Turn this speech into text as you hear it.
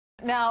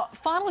Now,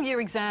 final year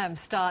exams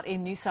start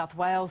in New South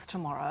Wales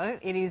tomorrow.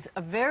 It is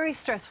a very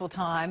stressful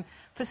time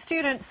for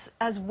students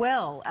as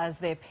well as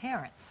their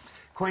parents.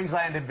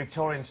 Queensland and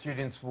Victorian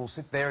students will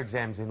sit their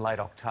exams in late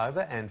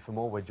October, and for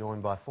more we're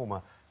joined by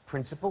former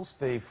Principal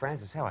Steve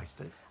Francis. How are you,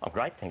 Steve? I'm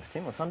great, thanks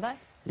Tim. On Sunday?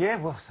 Yeah,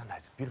 well, Sunday,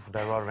 it's a beautiful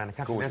day right around the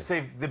country. Gorgeous. Now,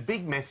 Steve, the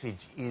big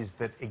message is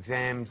that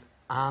exams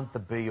aren't the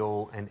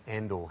be-all and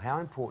end-all. How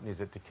important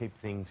is it to keep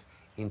things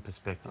in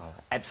perspective?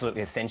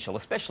 Absolutely essential,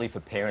 especially for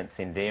parents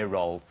in their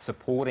role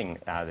supporting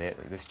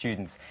the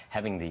students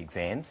having the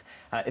exams.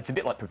 It's a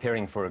bit like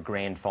preparing for a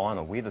grand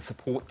final. We're the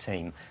support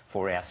team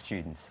for our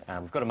students.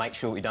 We've got to make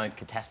sure we don't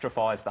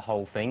catastrophise the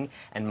whole thing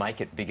and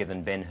make it bigger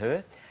than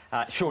Ben-Hur.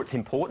 Sure, it's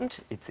important,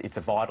 it's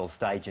a vital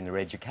stage in their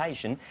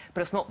education,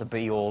 but it's not the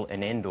be-all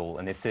and end-all,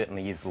 and there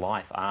certainly is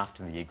life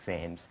after the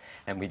exams,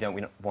 and we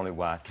don't want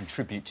to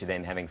contribute to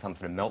them having some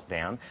sort of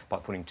meltdown by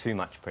putting too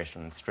much pressure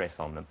and stress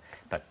on them,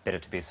 but better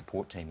to be a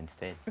support team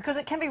instead. Because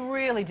it can be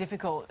really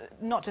difficult,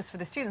 not just for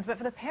the students, but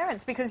for the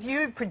parents, because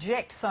you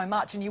project so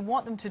much and you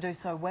want them to do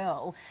so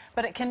well,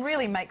 but it can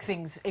really make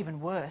things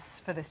even worse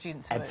for the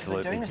students who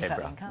are doing the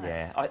studying, can't it?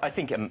 Yeah, I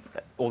think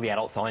all the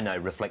adults I know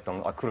reflect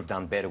on, I could have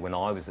done better when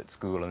I was at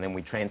school, and then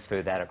we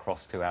transfer that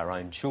across to our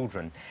own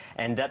children.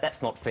 And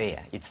that's not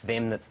fair. It's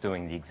them that's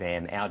doing the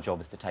exam. Our job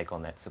is to take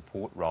on that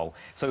support role.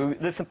 So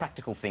there's some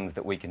practical things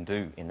that we can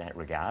do in that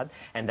regard,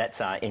 and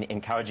that's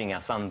encouraging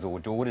our sons or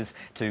daughters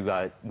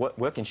to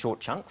work in short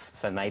chunks,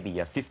 so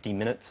maybe 50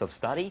 minutes of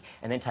study,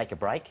 and then take a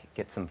break,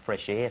 get some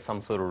fresh air,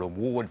 some sort of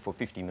reward for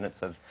 50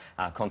 minutes of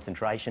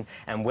concentration,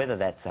 and whether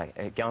that's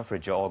going for a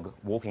jog,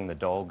 walking the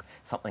dog,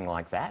 something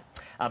like that.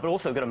 But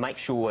also we've got to make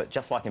sure,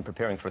 just like in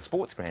preparing for a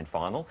sports grand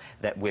final,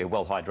 that we're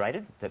well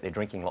hydrated, that they're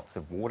drinking lots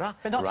of water.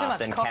 But not too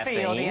much coffee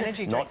caffeine, or the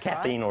energy drinks, not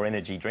caffeine or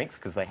energy drinks,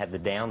 because they have the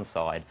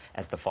downside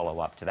as the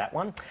follow-up to that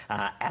one.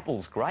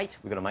 Apple's great.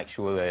 We've got to make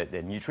sure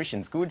the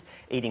nutrition's good,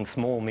 eating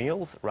small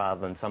meals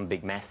rather than some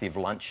big massive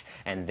lunch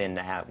and then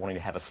wanting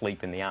to have a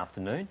sleep in the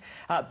afternoon.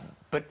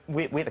 But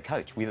we're the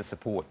coach, we're the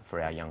support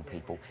for our young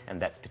people, and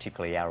that's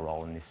particularly our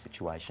role in this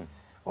situation.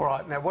 All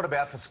right, now what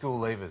about for school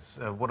leavers?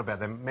 What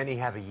about them? Many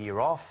have a year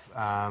off,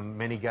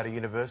 many go to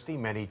university,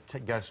 many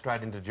go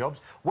straight into jobs.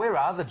 Where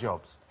are the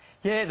jobs?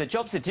 Yeah, the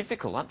jobs are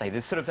difficult, aren't they?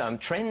 There's sort of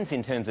trends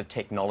in terms of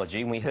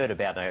technology, and we heard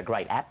about a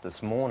great app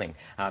this morning,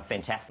 a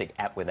fantastic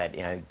app with that,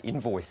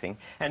 invoicing,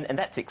 and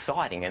that's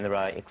exciting, and there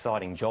are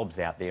exciting jobs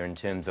out there in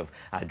terms of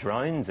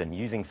drones and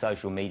using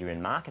social media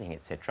and marketing,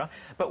 etc.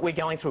 But we're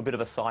going through a bit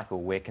of a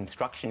cycle where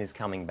construction is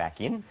coming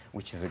back in,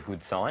 which is a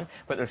good sign,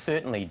 but there are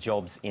certainly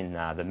jobs in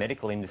the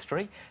medical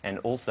industry and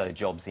also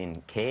jobs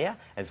in care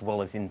as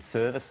well as in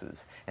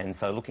services, and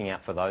so looking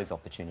out for those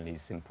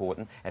opportunities is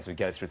important as we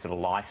go through sort of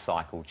life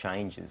cycle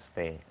changes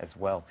there as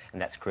well,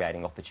 and that's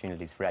creating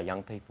opportunities for our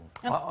young people.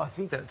 I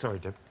think that, sorry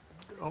Deb,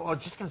 I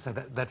was just going to say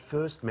that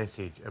first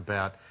message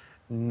about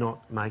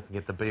not making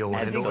it the be-all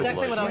and end-all. That's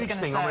exactly what I was going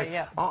to say, I mean,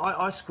 yeah.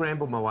 I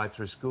scrambled my way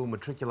through school,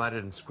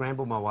 matriculated and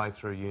scrambled my way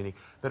through uni,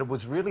 but it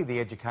was really the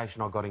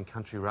education I got in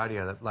country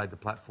radio that laid the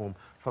platform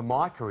for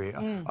my career.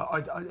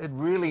 It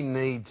really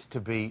needs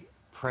to be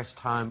pressed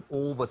home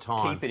all the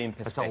time. Keep it in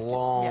perspective. It's a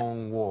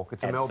long walk.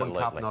 It's a Melbourne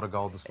Cup, not a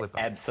golden slipper.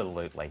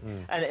 Absolutely.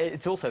 And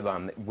it's also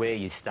where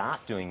you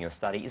start doing your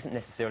study isn't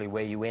necessarily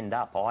where you end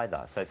up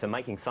either. So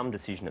making some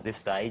decision at this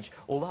stage,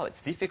 although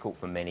it's difficult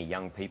for many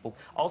young people,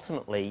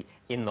 ultimately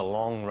in the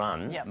long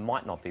run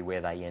might not be where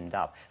they end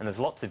up. And there's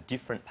lots of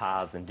different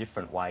paths and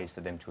different ways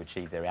for them to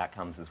achieve their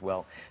outcomes as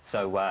well.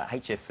 So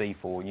HSC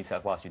for New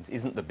South Wales students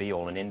isn't the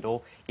be-all and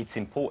end-all. It's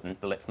important,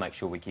 but let's make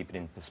sure we keep it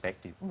in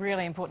perspective.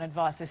 Really important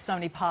advice. There's so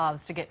many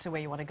paths to get to where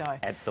you want to go.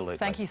 Absolutely.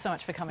 Thank you so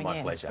much for coming in.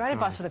 My pleasure. Great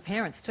advice for the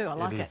parents too. I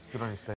like it. Good on you, Steve.